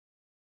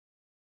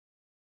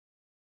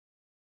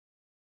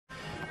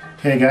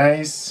Hey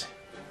guys,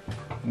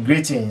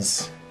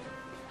 greetings.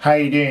 How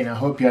you doing? I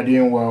hope you're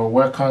doing well.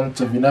 Welcome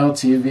to Vinyl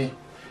TV.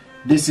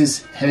 This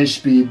is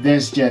HP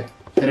DeskJet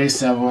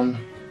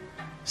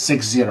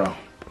 3760.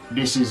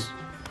 This is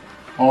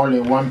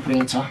all-in-one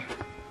printer.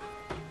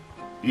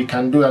 You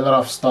can do a lot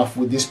of stuff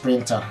with this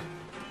printer.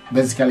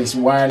 Basically, it's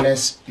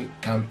wireless. You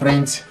can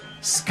print,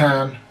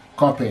 scan,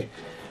 copy,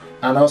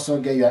 and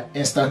also get your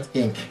instant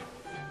ink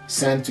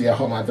sent to your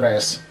home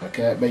address.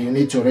 Okay, but you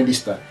need to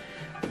register.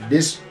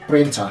 This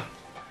printer,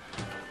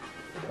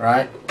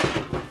 right,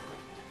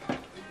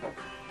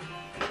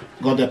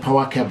 got the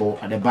power cable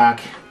at the back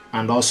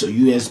and also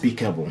USB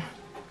cable,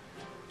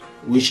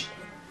 which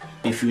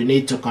if you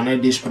need to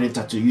connect this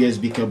printer to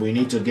USB cable, you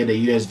need to get a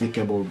USB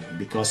cable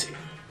because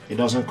it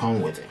doesn't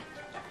come with it.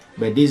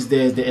 But these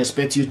days they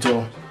expect you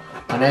to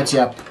connect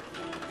your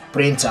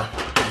printer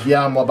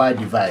via mobile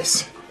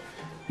device.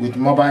 With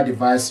mobile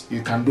device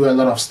you can do a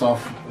lot of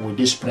stuff with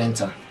this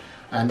printer.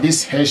 And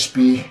this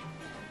HP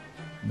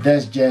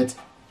DeskJet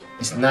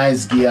is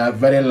nice gear,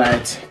 very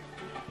light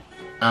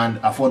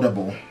and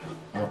affordable.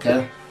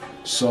 Okay,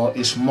 so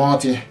it's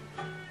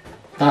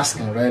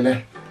multi-tasking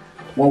really.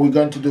 What we're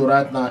going to do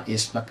right now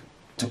is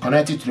to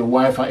connect it to the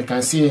Wi-Fi. You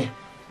can see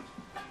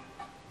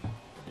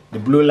the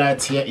blue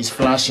light here is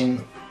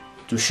flashing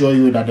to show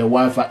you that the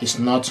Wi-Fi is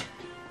not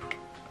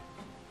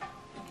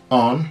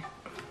on,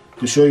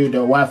 to show you the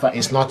Wi-Fi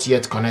is not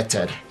yet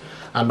connected.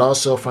 And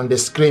also from the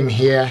screen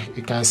here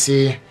you can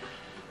see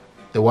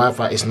the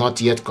Wi-Fi is not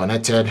yet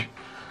connected.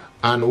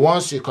 And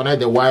once you connect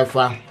the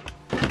Wi-Fi,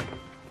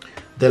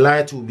 the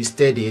light will be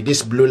steady.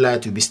 This blue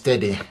light will be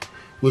steady,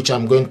 which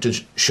I'm going to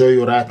show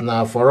you right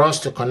now. For us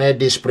to connect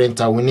this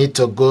printer, we need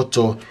to go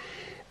to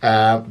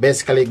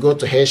basically go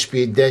to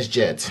HP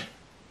DeskJet.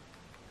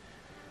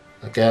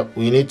 Okay,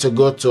 we need to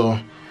go to,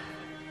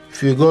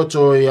 if you go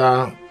to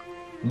your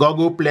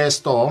Google Play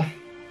Store,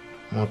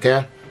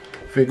 okay,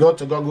 if you go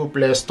to Google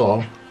Play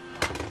Store,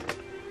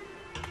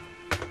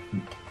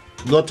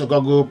 go to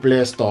Google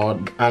Play Store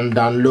and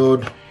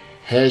download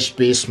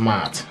HP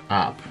Smart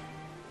app.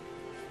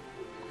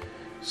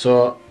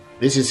 So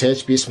this is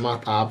HP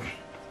Smart app.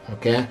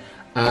 Okay,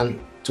 and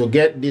to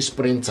get this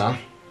printer,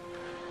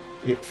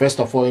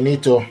 first of all you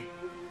need to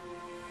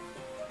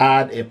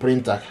add a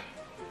printer.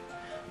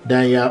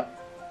 Then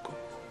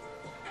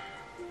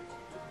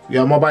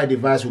your mobile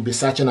device will be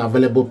searching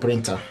available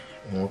printer.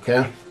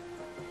 Okay,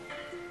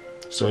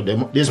 so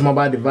this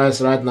mobile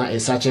device right now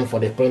is searching for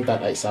the printer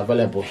that is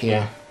available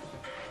here.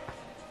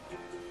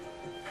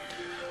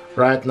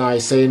 Right now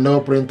it's saying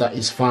no printer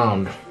is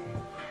found.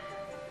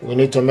 We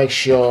need to make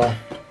sure.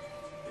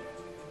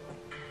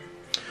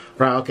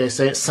 Right, okay,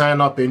 say sign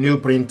up a new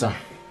printer.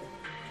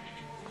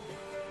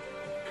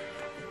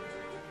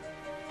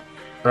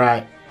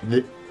 Right,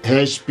 the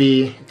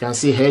HP, you can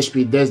see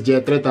HP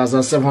DeskJet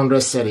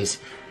 3700 series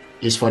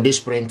is for this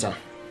printer.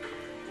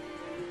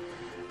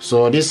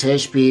 So this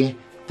HP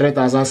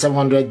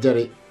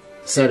 3700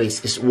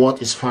 series is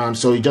what is found.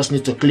 So you just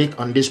need to click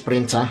on this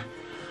printer.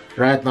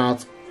 Right now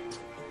it's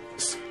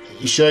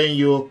showing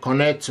you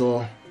connect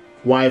to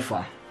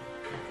Wi-Fi.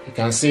 You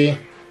can see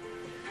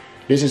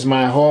this is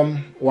my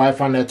home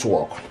Wi-Fi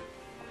network.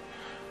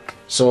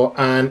 So,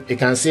 and you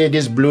can see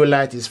this blue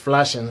light is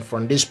flashing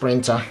from this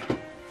printer.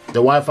 The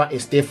Wi-Fi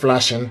is still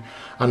flashing,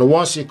 and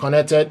once you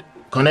connect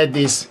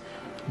this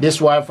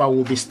Wi-Fi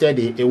will be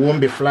steady. It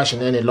won't be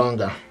flashing any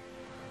longer.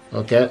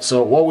 Okay,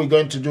 so what we're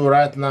going to do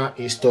right now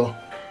is to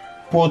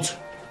put,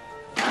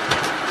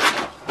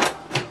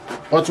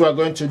 what we're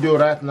going to do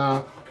right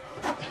now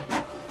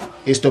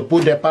is to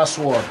put the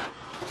password.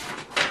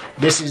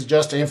 This is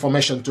just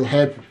information to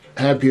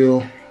help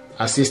you,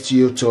 assist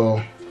you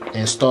to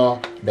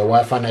install the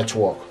Wi-Fi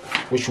network,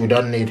 which we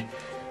don't need.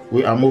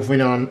 We are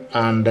moving on,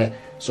 and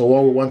so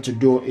what we want to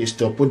do is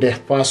to put the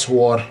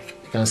password.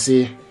 You can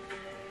see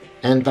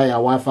enter your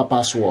Wi-Fi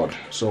password.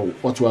 So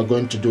what we are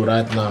going to do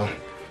right now,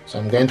 so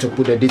I'm going to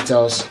put the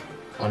details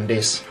on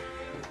this.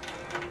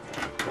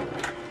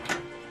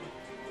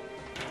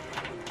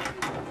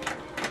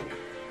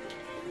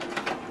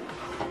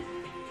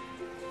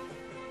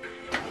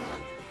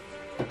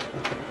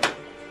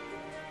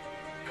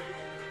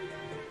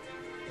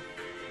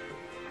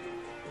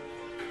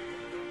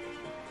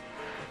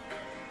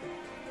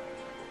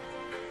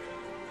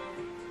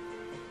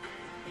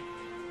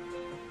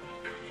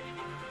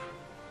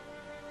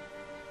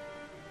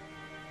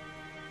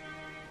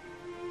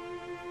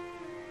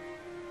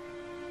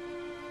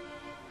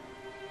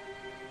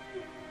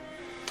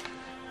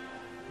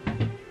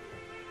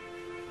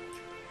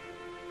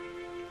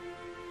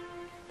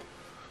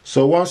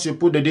 So once you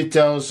put the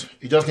details,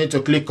 you just need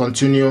to click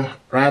continue.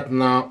 Right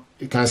now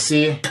you can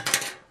see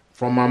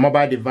from my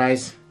mobile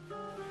device,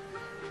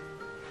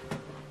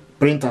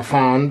 printer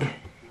found.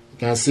 You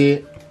can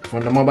see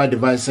from the mobile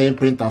device saying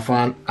printer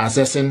found,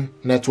 accessing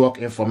network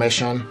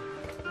information.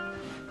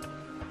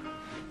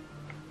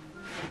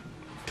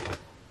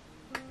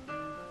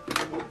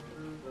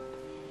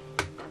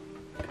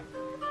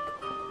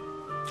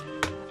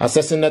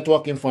 Accessing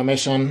network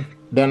information.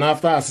 Then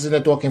after accessing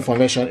network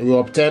information, we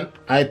obtain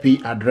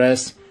IP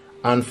address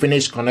and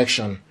finish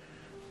connection.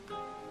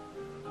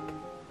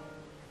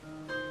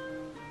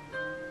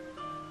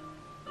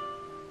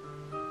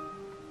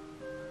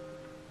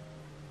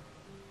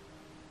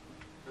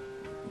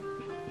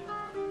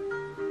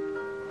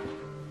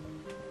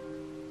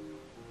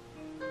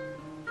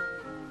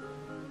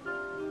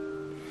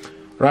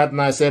 Right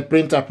now I say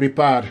printer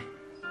prepared,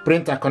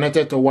 printer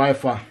connected to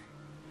Wi-Fi.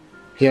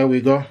 Here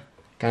we go,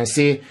 can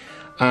see.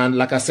 And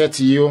like I said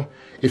to you,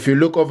 if you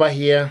look over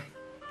here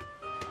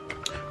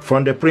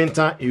from the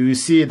printer, you will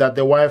see that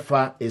the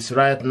Wi-Fi is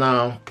right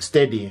now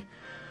steady.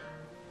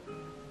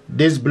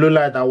 This blue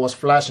light that was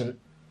flashing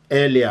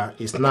earlier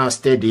is now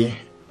steady.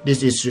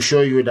 This is to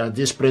show you that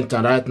this printer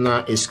right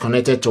now is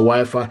connected to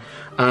Wi-Fi.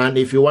 And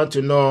if you want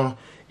to know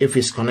if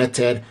it's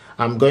connected,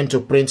 I'm going to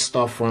print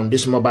stuff from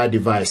this mobile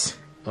device.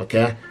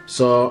 Okay,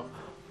 so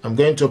I'm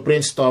going to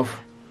print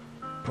stuff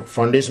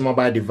from this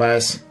mobile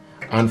device,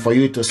 and for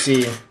you to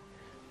see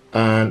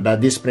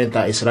that this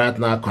printer is right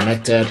now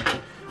connected.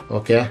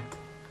 Okay,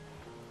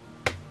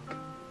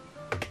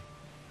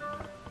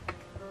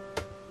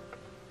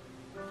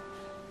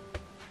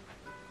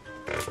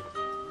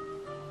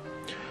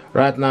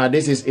 right now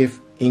this is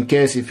if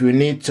you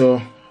need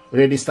to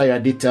register your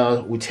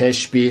details with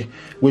HP,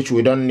 which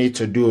we don't need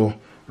to do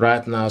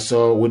right now,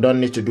 so we don't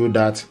need to do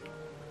that.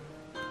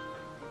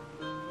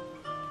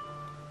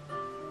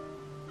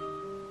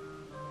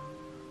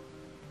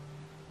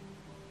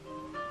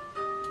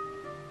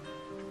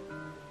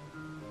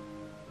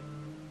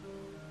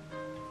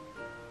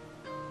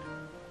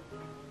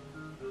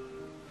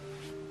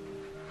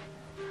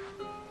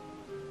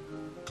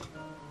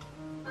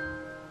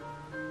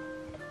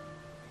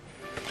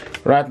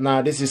 Right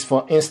now this is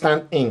for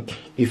instant ink.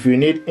 If you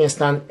need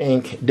instant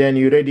ink, then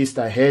you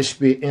register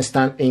HP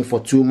instant ink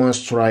for 2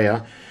 months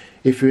trial.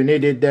 If you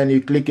need it, then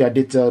you click your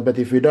details. But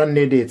if you don't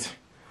need it,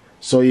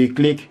 so you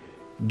click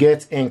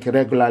get ink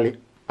regularly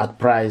at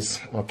price.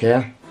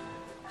 Okay,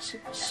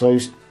 so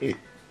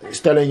it's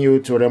telling you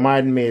to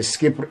remind me,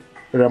 skip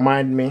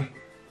remind me.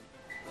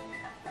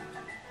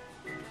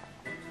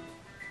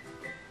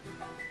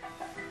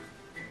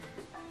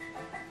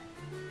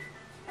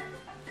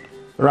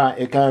 Right,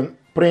 you can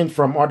print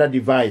from other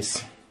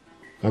device.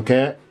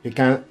 Okay, you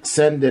can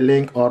send the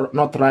link, or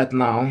not right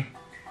now.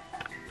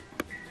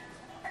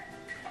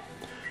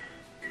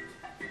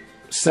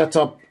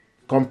 Setup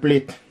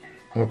complete.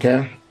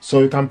 Okay, so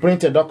you can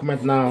print a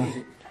document now.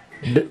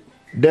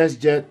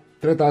 DeskJet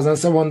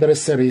 3700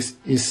 series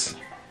is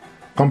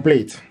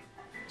complete.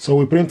 So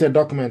we print a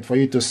document for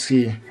you to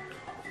see,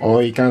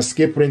 or you can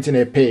skip printing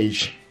a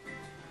page.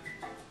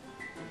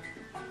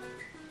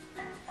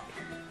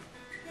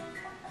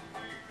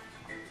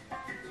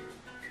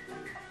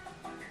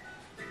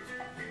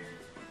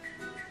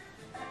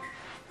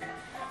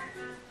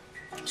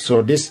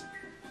 So this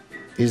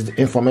is the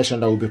information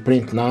that will be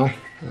printed now.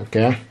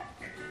 Okay,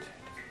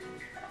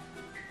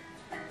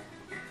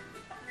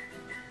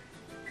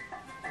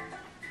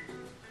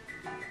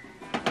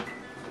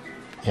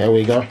 here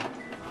we go.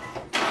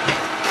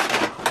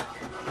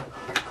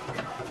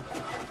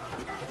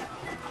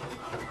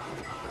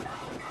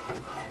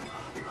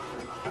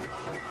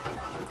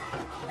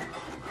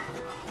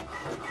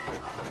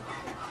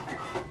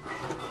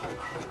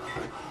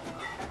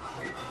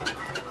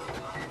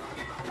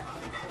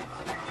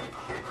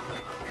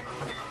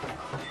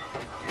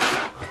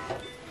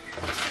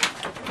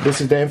 This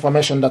is the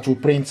information that we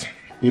print.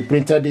 We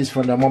printed this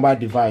from the mobile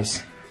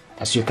device,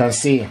 as you can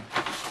see.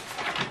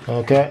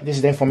 Okay, this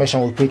is the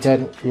information we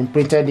printed. We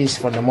printed this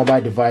from the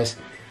mobile device.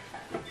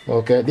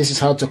 Okay, this is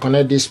how to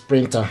connect this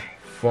printer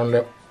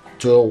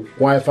to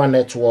Wi-Fi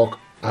network.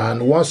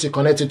 And once you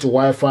connect it to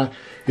Wi-Fi,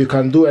 you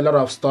can do a lot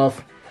of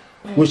stuff,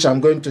 which I'm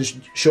going to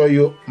show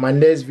you my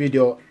next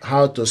video,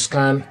 how to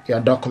scan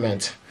your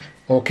document.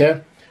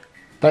 Okay,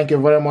 thank you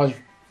very much.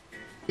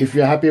 If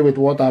you're happy with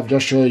what I've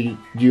just showed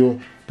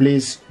you,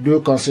 please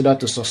do consider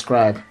to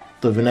subscribe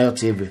to Vinyl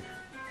TV.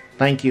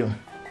 Thank you.